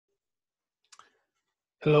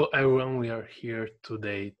Hello everyone, we are here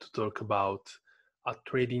today to talk about a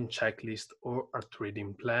trading checklist or a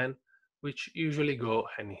trading plan, which usually go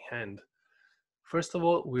hand in hand. First of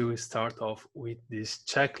all, we will start off with this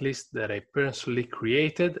checklist that I personally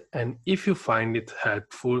created, and if you find it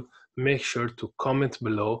helpful, make sure to comment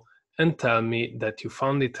below and tell me that you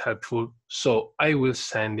found it helpful, so I will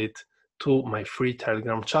send it to my free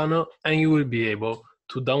Telegram channel and you will be able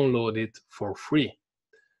to download it for free.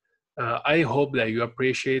 I hope that you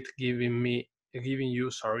appreciate giving you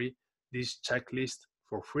this checklist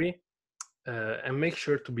for free, and make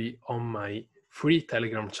sure to be on my free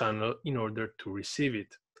Telegram channel in order to receive it.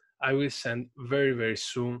 I will send very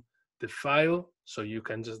soon the file so you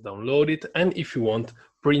can just download it, and if you want,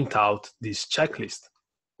 print out this checklist.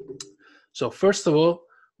 So first of all,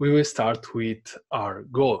 we will start with our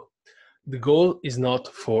goal. The goal is not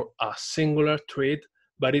for a singular trade,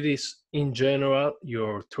 but it is in general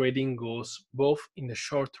your trading goals both in the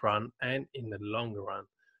short run and in the long run.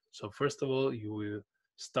 So first of all, you will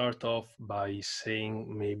start off by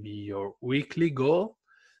saying maybe your weekly goal,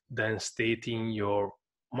 then stating your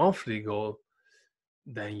monthly goal,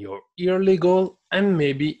 then your yearly goal, and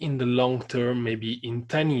maybe in the long term, maybe in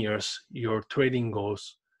 10 years, your trading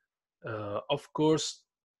goals. Of course,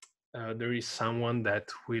 there is someone that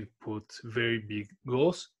will put very big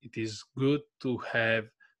goals. It is good to have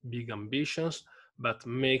big ambitions, but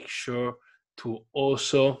make sure to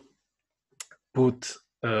also put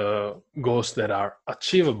goals that are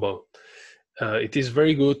achievable. It is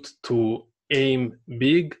very good to aim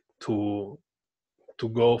big, to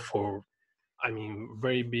go for,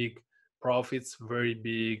 very big profits, very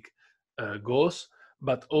big goals,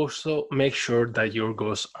 but also make sure that your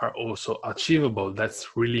goals are also achievable.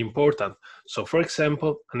 That's really important. So for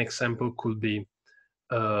example, an example could be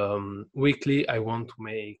weekly, I want to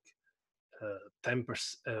make 5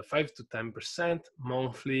 to 10%.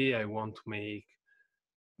 Monthly, I want to make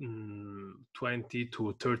 20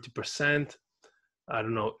 to 30%. I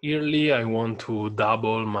don't know, yearly, I want to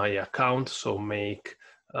double my account, so make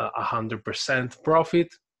 100%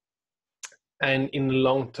 profit. And in the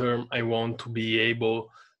long term, I want to be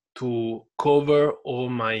able to cover all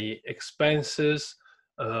my expenses,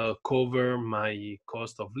 cover my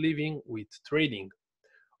cost of living with trading.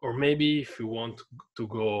 Or maybe if you want to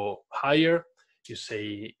go higher, you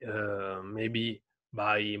say maybe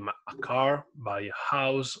buy a car, buy a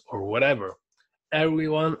house, or whatever.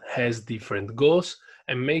 Everyone has different goals,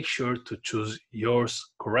 and make sure to choose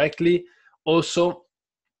yours correctly. Also,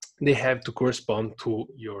 they have to correspond to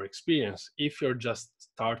your experience. If you're just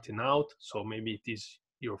starting out, so maybe it is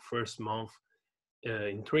your first month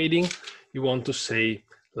in trading, you want to say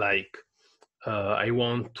like, I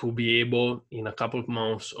want to be able in a couple of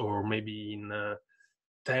months, or maybe in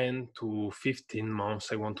 10 to 15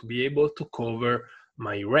 months, I want to be able to cover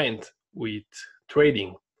my rent with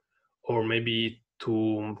trading, or maybe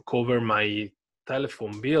to cover my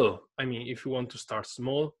telephone bill. I mean, if you want to start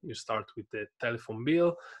small, you start with the telephone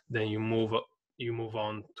bill, then you move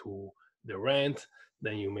on to the rent,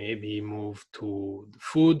 then you maybe move to the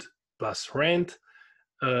food plus rent,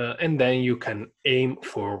 and then you can aim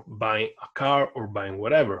for buying a car or buying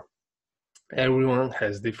whatever. Everyone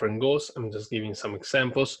has different goals. I'm just giving some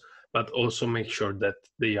examples, but also make sure that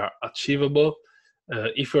they are achievable.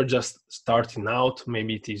 If you're just starting out,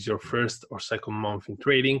 maybe it is your first or second month in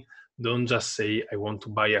trading, don't just say, I want to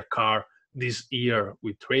buy a car this year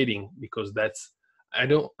with trading, because that's, I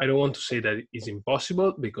don't want to say that it's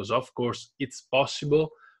impossible, because of course it's possible,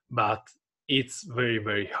 but it's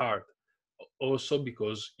very hard. Also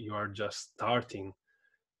because you are just starting.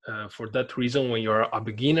 For that reason, when you're a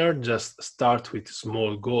beginner, just start with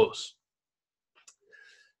small goals.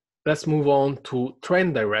 Let's move on to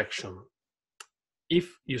trend direction.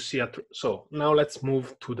 If you see so now let's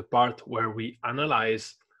move to the part where we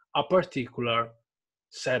analyze a particular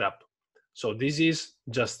setup. So this is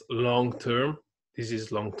just long-term. This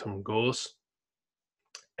is long-term goals.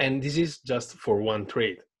 And this is just for one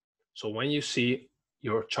trade. So when you see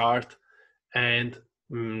your chart and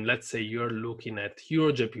let's say you're looking at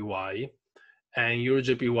EuroJPY, and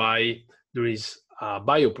EuroJPY, there is a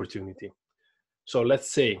buy opportunity. So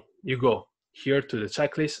let's say you go here to the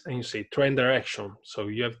checklist and you say trend direction. So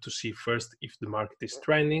you have to see first if the market is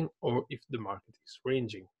trending or if the market is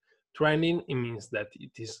ranging. Trending, it means that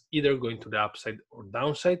it is either going to the upside or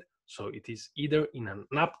downside. So it is either in an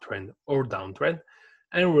uptrend or downtrend.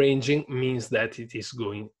 And ranging means that it is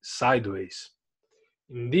going sideways.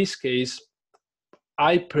 In this case,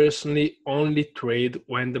 I personally only trade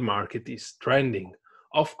when the market is trending.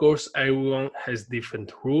 Of course, everyone has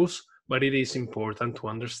different rules, but it is important to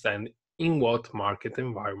understand in what market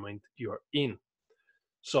environment you're in.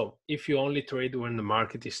 So if you only trade when the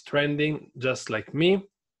market is trending, just like me,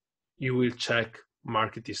 you will check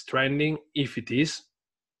market is trending if it is,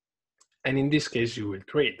 and in this case you will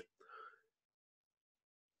trade.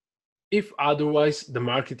 If otherwise the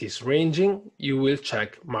market is ranging, you will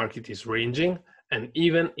check market is ranging, and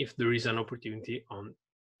even if there is an opportunity on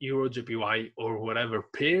Euro JPY or whatever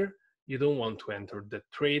pair, you don't want to enter the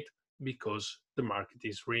trade because the market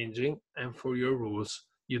is ranging, and for your rules,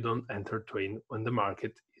 you don't enter trade when the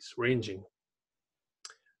market is ranging.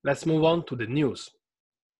 Let's move on to the news.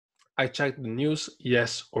 I checked the news,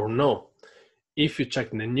 yes or no. If you check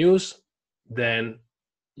the news, then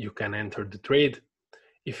you can enter the trade.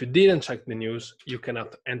 If you didn't check the news, you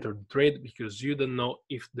cannot enter the trade because you don't know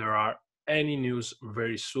if there are any news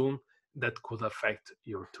very soon that could affect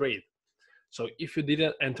your trade. So if you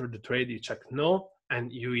didn't enter the trade, you check no,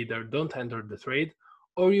 and you either don't enter the trade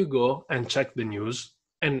or you go and check the news,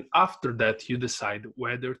 and after that you decide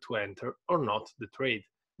whether to enter or not the trade,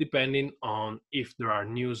 depending on if there are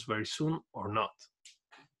news very soon or not.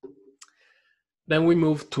 Then we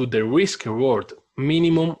move to the risk reward,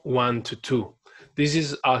 minimum 1 to 2. This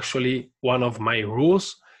is actually one of my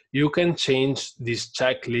rules. You can change this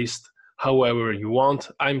checklist however you want.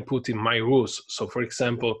 I'm putting my rules. So for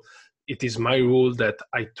example, it is my rule that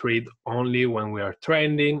I trade only when we are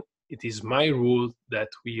trending. It is my rule that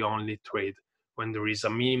we only trade when there is a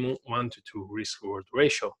minimum 1 to 2 risk reward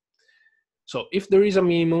ratio. So if there is a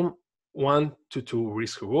minimum 1 to 2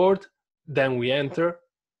 risk reward, then we enter.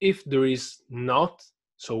 If there is not,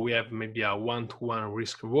 so we have maybe a 1-to-1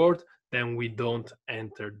 risk reward, then we don't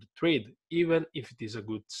enter the trade, even if it is a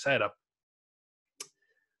good setup.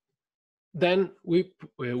 Then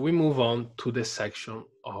we move on to the section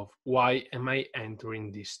of why am I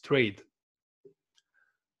entering this trade?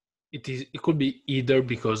 It could be either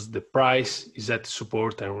because the price is at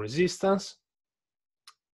support and resistance,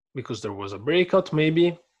 because there was a breakout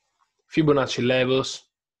maybe, Fibonacci levels,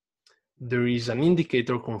 there is an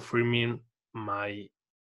indicator confirming my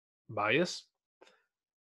bias,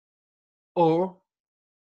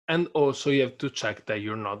 and also you have to check that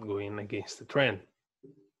you're not going against the trend.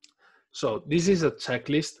 So this is a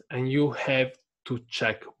checklist and you have to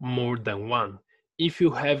check more than one. If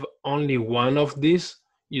you have only one of these,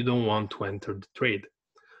 you don't want to enter the trade.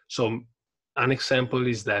 So an example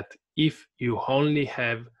is that if you only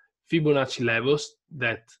have Fibonacci levels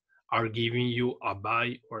that are giving you a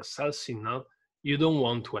buy or a sell signal, you don't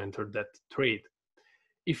want to enter that trade.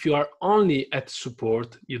 If you are only at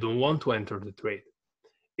support, you don't want to enter the trade.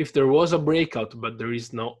 If there was a breakout but there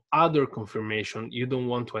is no other confirmation, you don't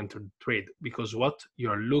want to enter the trade because what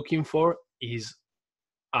you're looking for is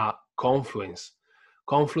a confluence.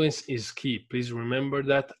 Confluence is key. Please remember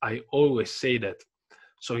that. I always say that.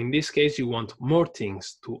 So in this case, you want more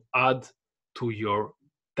things to add to your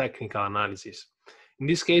technical analysis. In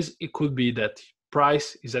this case, it could be that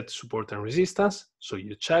price is at support and resistance, so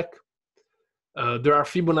you check. There are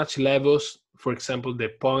Fibonacci levels, for example, the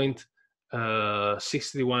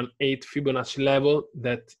 0.618 Fibonacci level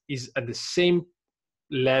that is at the same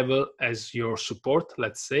level as your support,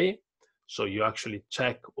 let's say. So you actually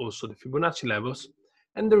check also the Fibonacci levels,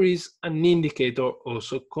 and there is an indicator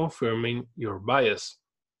also confirming your bias.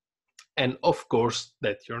 And of course,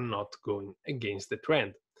 that you're not going against the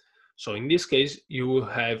trend. So in this case, you will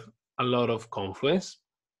have a lot of confluence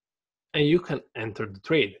and you can enter the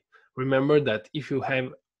trade. Remember that if you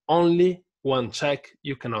have only one check,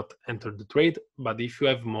 you cannot enter the trade, but if you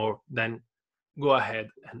have more, then go ahead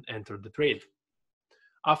and enter the trade.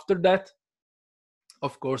 After that,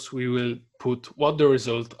 of course, we will put what the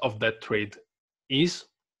result of that trade is,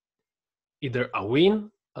 either a win,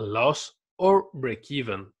 a loss, or break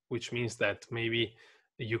even, which means that maybe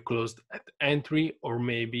you closed at entry or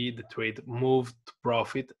maybe the trade moved to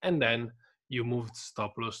profit and then you moved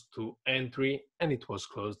stop loss to entry and it was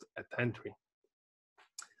closed at entry.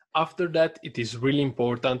 After that, it is really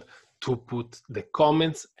important to put the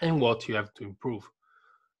comments and what you have to improve.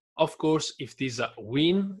 Of course, if this is a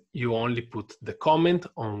win, you only put the comment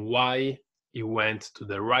on why you went to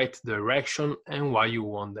the right direction and why you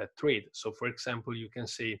won that trade. So for example, you can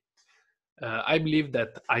say, I believe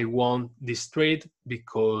that I won this trade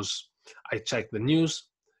because I checked the news.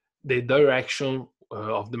 The direction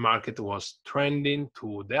of the market was trending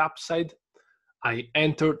to the upside. I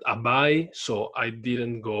entered a buy, so I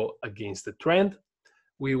didn't go against the trend.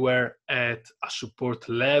 We were at a support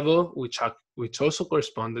level, which also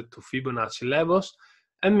corresponded to Fibonacci levels,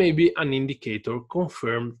 and maybe an indicator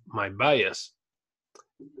confirmed my bias.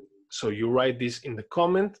 So you write this in the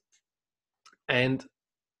comment, and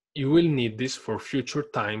you will need this for future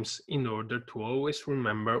times in order to always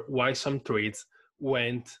remember why some trades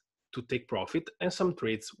went to take profit and some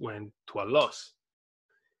trades went to a loss.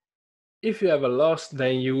 If you have a loss,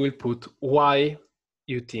 then you will put why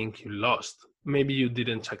you think you lost. Maybe you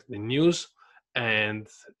didn't check the news and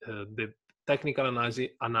the technical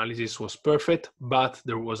analysis was perfect, but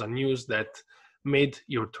there was a news that made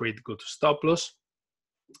your trade go to stop loss.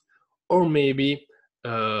 Or maybe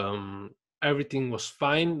everything was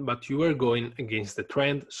fine, but you were going against the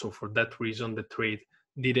trend. So for that reason, the trade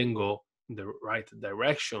didn't go in the right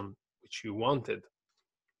direction, which you wanted.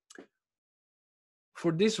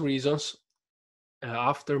 For these reasons,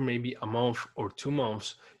 after maybe a month or 2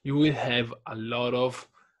 months, you will have a lot of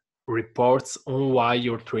reports on why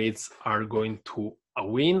your trades are going to a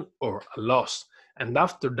win or a loss. And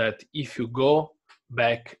after that, if you go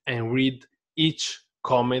back and read each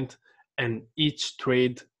comment and each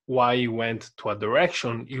trade, why you went to a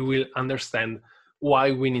direction, you will understand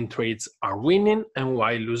why winning trades are winning and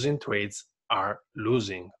why losing trades are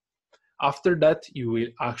losing. After that, you will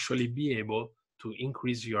actually be able to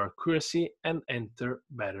increase your accuracy and enter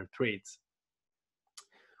better trades.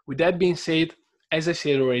 With that being said, as I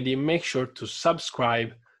said already, make sure to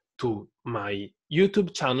subscribe to my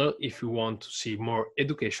YouTube channel if you want to see more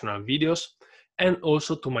educational videos, and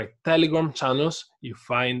also to my Telegram channels. You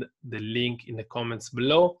find the link in the comments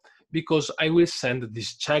below, because I will send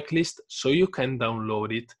this checklist so you can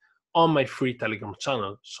download it on my free Telegram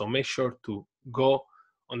channel. So make sure to go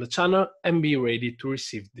on the channel and be ready to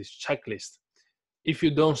receive this checklist. If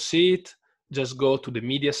you don't see it, just go to the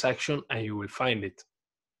media section and you will find it.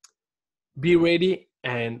 Be ready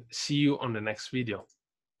and see you on the next video.